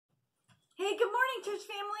morning, church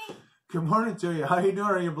family. Good morning to you. How you doing?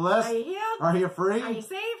 Are you blessed? Are you healed? Are you free? Are you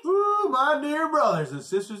saved? Woo, my dear brothers and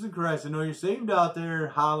sisters in Christ. I know you're saved out there.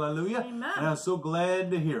 Hallelujah. Amen. And I'm so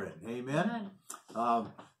glad to hear it. Amen.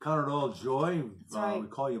 Count it all joy. That's right. We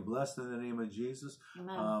call you blessed in the name of Jesus.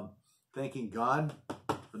 Amen. Thanking God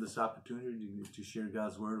for this opportunity to share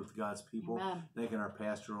God's word with God's people. Amen. Thanking our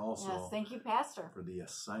pastor also. Yes, thank you, Pastor. For the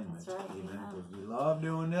assignment. That's right. Amen. Amen. Because we love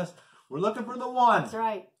doing this. We're looking for the one. That's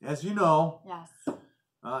right. As you know. Yes.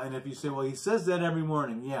 And if you say, well, he says that every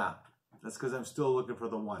morning. Yeah. That's because I'm still looking for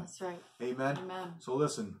the one. That's right. Amen. Amen. So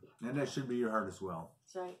listen, and that should be your heart as well.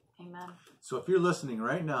 That's right. Amen. So if you're listening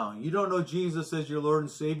right now, you don't know Jesus as your Lord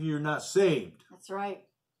and Savior, you're not saved. That's right.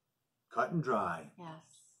 Cut and dry. Yes.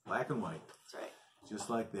 Black and white. That's right. Just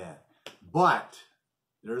like that. But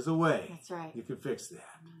there's a way. That's right. You can fix that.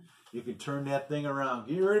 You can turn that thing around.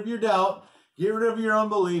 Get rid of your doubt. Get rid of your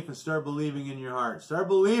unbelief and start believing in your heart. Start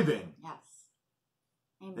believing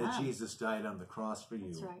that Jesus died on the cross for you.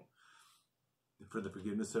 That's right. For the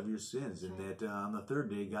forgiveness of your sins. That's and that on the third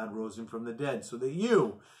day God rose him from the dead so that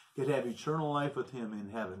you could have eternal life with him in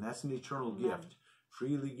heaven. That's an eternal gift.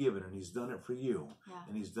 Freely given, and he's done it for you. Yeah.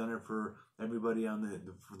 And he's done it for everybody on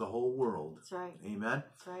for the whole world. That's right. Amen.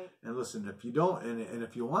 That's right. And listen, if you don't, and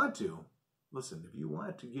if you want to, listen, if you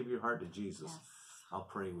want to give your heart to Jesus, I'll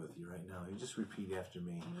pray with you right now. You just repeat after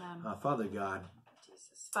me. Amen. Father God.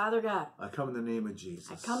 Jesus. Father God. I come in the name of Jesus.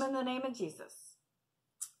 I come in the name of Jesus.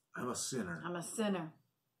 I'm a sinner. I'm a sinner.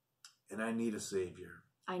 And I need a Savior.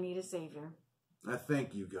 I need a Savior. I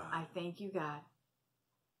thank you, God. I thank you, God.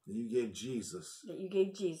 That you gave Jesus. That you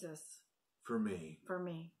gave Jesus. For me. For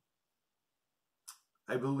me.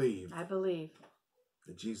 I believe. I believe.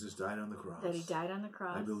 That Jesus died on the cross. That he died on the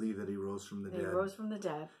cross. I believe that he rose from the dead. He rose from the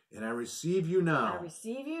dead. And I receive you now. I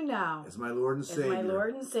receive you now. As my Lord and Savior. As my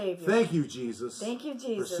Lord and Savior. Thank you, Jesus. Thank you,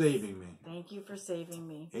 Jesus. For saving me. Thank you for saving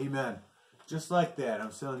me. Amen. Just like that,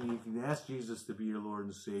 I'm telling you, you can ask Jesus to be your Lord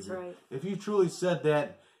and Savior. That's right. If you truly said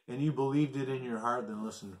that and you believed it in your heart, then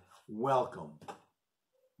listen, welcome,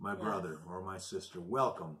 my brother or my sister.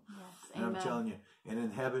 Welcome. Yes. And Amen. I'm telling you, and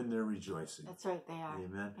in heaven they're rejoicing. That's right, they are.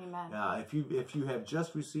 Amen. Amen. If you have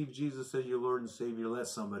just received Jesus as your Lord and Savior, let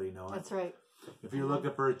somebody know it. That's right. If you're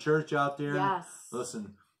looking for a church out there,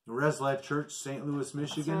 listen, Res Life Church, St. Louis,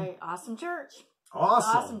 Michigan. That's right. Awesome church.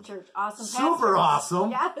 Awesome. Awesome church. Awesome Super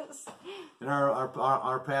awesome. Yes. And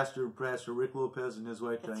our pastor Rick Lopez and his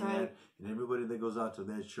wife That's Diane, right. and everybody that goes out to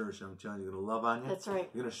that church, I'm telling you, they're going to love on you. That's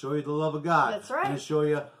right. They're going to show you the love of God. That's right. They're going to show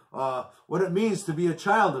you what it means to be a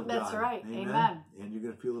child of God. That's right. Amen. Amen. And you're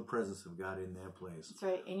going to feel the presence of God in that place. That's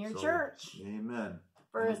right. In your church. Amen.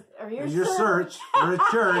 Your search for a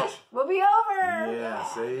church will be over.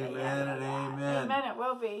 Yes, amen and amen. Amen, it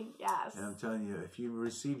will be, yes. And I'm telling you, if you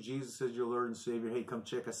receive Jesus as your Lord and Savior, hey, come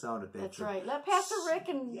check us out at that That's church. right. Let Pastor Rick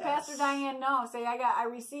and Pastor Diane know. Say, I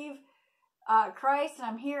receive Christ, and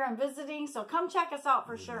I'm here, I'm visiting, so come check us out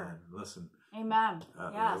for sure. Listen. Amen.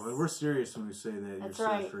 Yes. We're serious when we say that your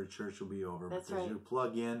search for a church will be over. That's because you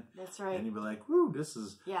plug in. That's right. And you'll be like, whoo, this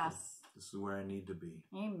is where I need to be.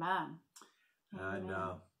 Amen. And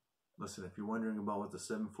listen, if you're wondering about what the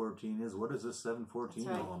 714 is, what is this 714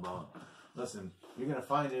 all about? Listen, you're going to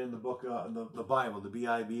find it in the book, the Bible, the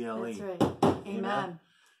Bible. That's right. Amen.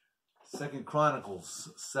 2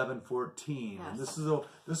 Chronicles 7:14. And this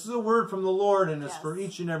is a word from the Lord, and it's for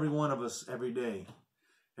each and every one of us every day.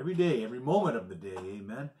 Every day, every moment of the day.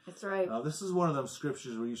 Amen. That's right. This is one of them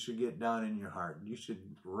scriptures where you should get down in your heart. You should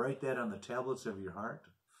write that on the tablets of your heart.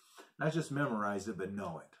 Not just memorize it, but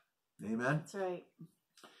know it. Amen. That's right.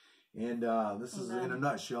 And this is, in a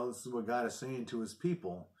nutshell, this is what God is saying to his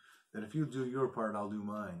people, that if you do your part, I'll do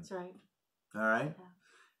mine. That's right. All right?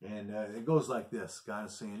 Yeah. And it goes like this. God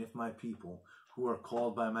is saying, if my people who are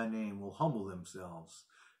called by my name will humble themselves,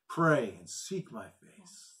 pray and seek my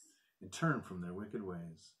face, and turn from their wicked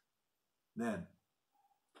ways, then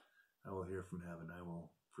I will hear from heaven. I will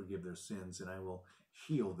forgive their sins, and I will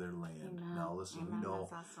heal their land. Amen. Now listen, Amen. we know,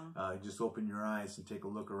 just open your eyes and take a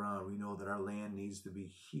look around. We know that our land needs to be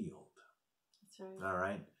healed. That's right. All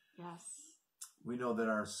right? Yes. We know that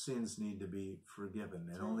our sins need to be forgiven,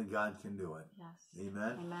 and only God can do it. Yes.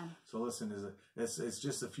 Amen? Amen. So listen, it's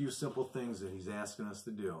just a few simple things that he's asking us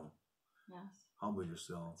to do. Yes. Humble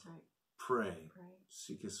yourself. That's right. Pray.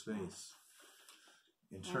 Seek his face.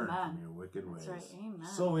 And turn from your wicked ways. That's right. Amen.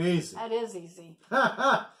 So easy. That is easy.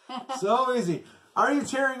 So easy. Are you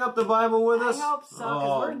tearing up the Bible with us? I hope so,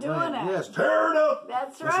 because we're doing it. Yes, tear it up.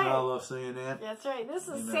 That's right. Listen, I love saying that. That's right. This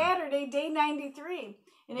is Saturday, day 93.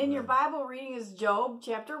 And in your Bible reading is Job,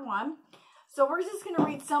 chapter 1. So we're just going to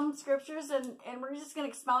read some scriptures, and we're just going to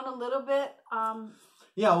expound a little bit.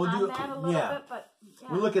 Yeah, we'll on do that a little bit, but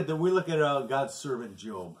yeah. We look at God's servant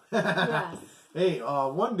Job. Yes. Hey,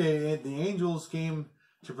 one day the angels came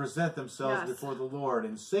to present themselves before the Lord,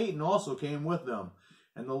 and Satan also came with them.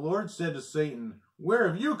 And the Lord said to Satan, "Where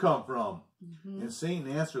have you come from?" And Satan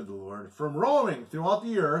answered the Lord, "From roaming throughout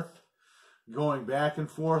the earth, going back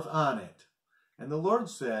and forth on it." And the Lord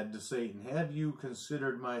said to Satan, "Have you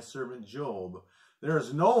considered my servant Job? There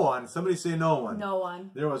is no one," somebody say no one. No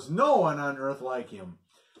one. "There was no one on earth like him.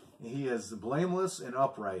 He is blameless and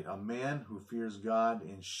upright, a man who fears God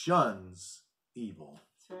and shuns evil."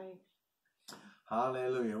 That's right.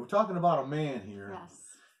 Hallelujah. We're talking about a man here. Yes.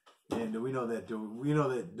 And we know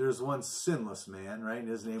that there's one sinless man, right? And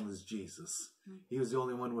his name was Jesus. He was the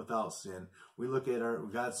only one without sin. We look at our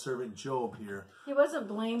God's servant Job here. He wasn't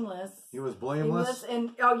blameless. He was blameless. He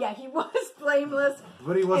was blameless.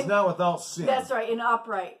 But he was not without sin. That's right, and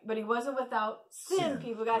upright. But he wasn't without sin.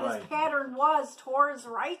 People got his pattern was towards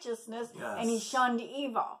righteousness, and he shunned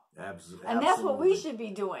evil. Absolutely. And that's what we should be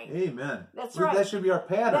doing. Amen. That's right. That should be our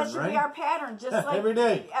pattern, right? That should be our pattern, just like every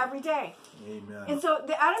day. Every day. Amen. And so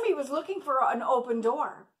the enemy was looking for an open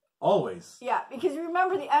door. Always. Yeah, because you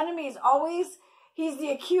remember the enemy is always, he's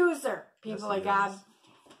the accuser, people of God.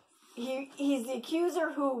 He's the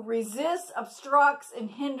accuser who resists, obstructs,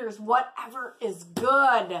 and hinders whatever is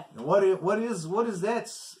good. And what is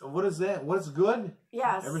that? What's good?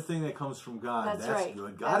 Yes. Everything that comes from God. That's That's right.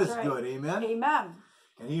 good. God is good. Amen. Amen.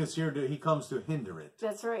 And he comes to hinder it.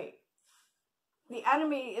 That's right. The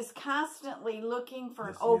enemy is constantly looking for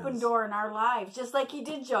an open door in our lives, just like he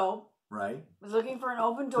did Job. Right. Was looking for an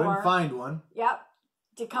open door. Couldn't find one. Yep.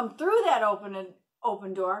 To come through that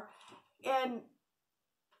open door. And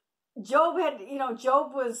Job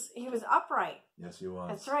was upright. Yes, he was.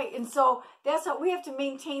 That's right. And so that's how we have to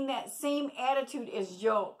maintain that same attitude as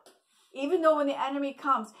Job. Even though when the enemy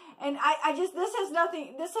comes, and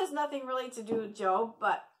this has nothing really to do with Job,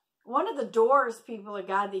 but one of the doors, people of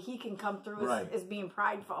God, that he can come through is being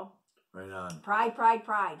prideful. Right on.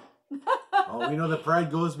 Pride. Oh, we know that pride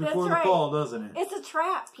goes before the fall, doesn't it? It's a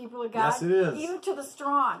trap, people of God. Yes, it is. Even to the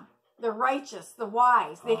strong, the righteous, the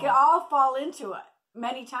wise, they can all fall into it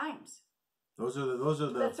many times. Those are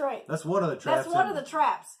the. That's right. That's one of the traps. That's one of the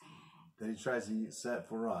traps that he tries to set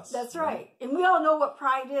for us. That's right. And we all know what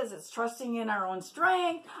pride is. It's trusting in our own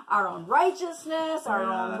strength, our own righteousness, our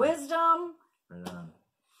own wisdom. Right on.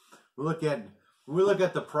 We look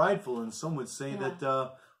at the prideful, and some would say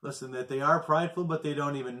that listen, that they are prideful, but they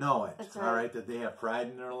don't even know it. That's right. All right, that they have pride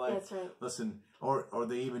in their life. That's right. Listen, or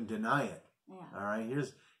they even deny it. Yeah. All right.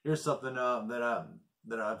 Here's something that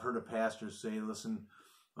I've heard a pastor say. Listen,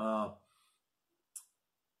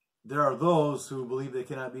 there are those who believe they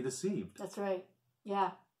cannot be deceived. That's right.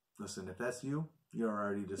 Yeah. Listen, if that's you, you're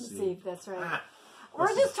already deceived. That's right.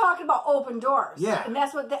 We're just talking about open doors. Yeah. And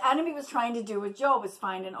that's what the enemy was trying to do with Job, is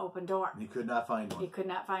find an open door. He could not find one. He could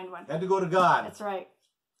not find one. Had to go to God. That's right.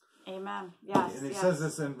 Amen. Yes. And he says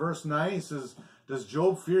this in verse 9. He says, "Does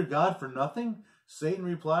Job fear God for nothing?" Satan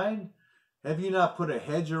replied, "Have you not put a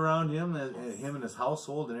hedge around him and his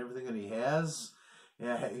household and everything that he has?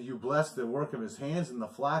 You bless the work of his hands, and the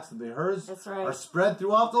flocks and the herds are spread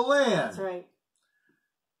throughout the land." That's right.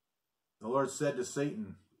 The Lord said to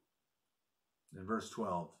Satan in verse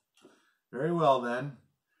 12, "Very well then,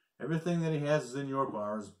 everything that he has is in your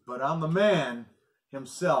powers, but on the man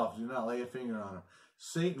himself do not lay a finger on him."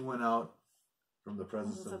 Satan went out from the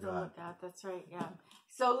presence of God. That's right, yeah.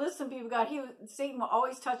 So listen, people, God, Satan will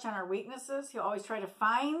always touch on our weaknesses. He'll always try to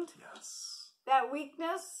find that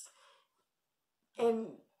weakness. And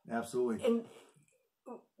absolutely. And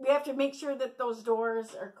we have to make sure that those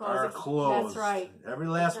doors are closed. That's right. Every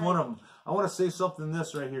last one of them. I want to say something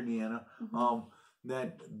this right here, Deanna.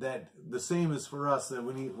 That the same is for us. That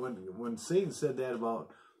when Satan said that about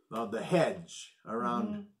the hedge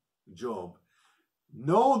around Job,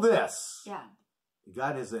 know this. Yeah.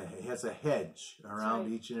 God has a hedge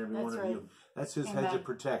around each and every one of you. That's his hedge of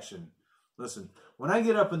protection. Listen, when I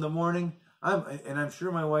get up in the morning, I'm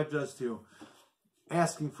sure my wife does too,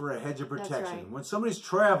 asking for a hedge of protection. When somebody's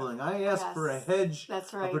traveling, I ask for a hedge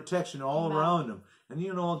of protection all around them. And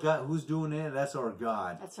you know God, who's doing that? That's our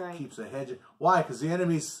God. That's right. Keeps a hedge. Why? Because the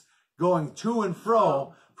enemy's going to and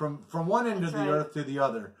fro from one end of the earth to the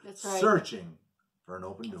other, searching for an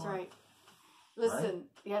open door. That's right. Listen,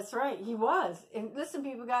 that's right. He was. And listen,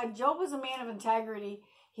 people, God, Job was a man of integrity.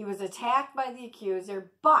 He was attacked by the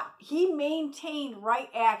accuser, but he maintained right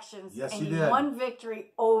actions. Yes, and he did. Won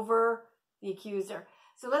victory over the accuser.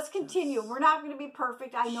 So let's continue. We're not going to be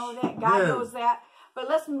perfect. I know that. God knows that. But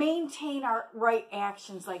let's maintain our right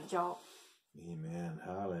actions like Job. Amen.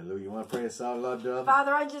 Hallelujah. You want to pray us out, love, Dove?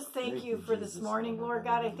 Father, I just thank you for Jesus. this morning, Lord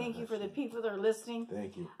God. I thank you for the people that are listening.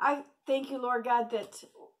 Thank you. I thank you, Lord God, that,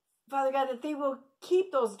 Father God, that they will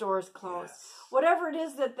keep those doors closed. Yes. Whatever it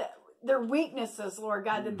is that their weaknesses, Lord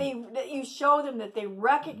God, that you show them, that they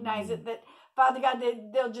recognize it, that, Father God,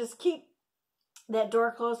 they'll just keep that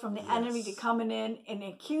door closed from the enemy to coming in and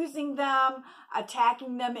accusing them,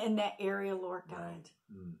 attacking them in that area, Lord God. Right.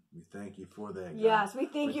 We thank you for that, God. Yes, we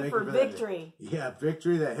thank you for victory.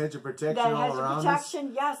 Victory, that hedge of protection That all hedge around of protection,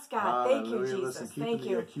 us. yes, God. Thank you, Hallelujah. Jesus. Listen, keeping Thank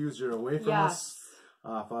you. the accuser away from us,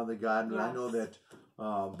 Father God. And I know that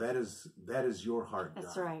that is your heart, God.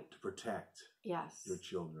 That's right. To protect your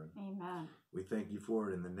children. Amen. We thank you for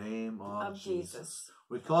it in the name of Jesus.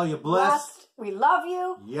 We call you blessed. We love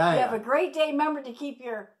you. Yeah. You have a great day. Remember to keep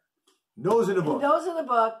your nose in the book. Nose in the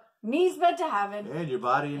book. Knees bent to heaven. And your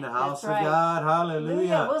body in the house That's right. of God.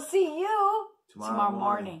 Hallelujah. We'll see you tomorrow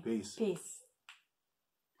morning. Peace.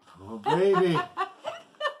 Oh, baby.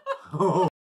 Oh.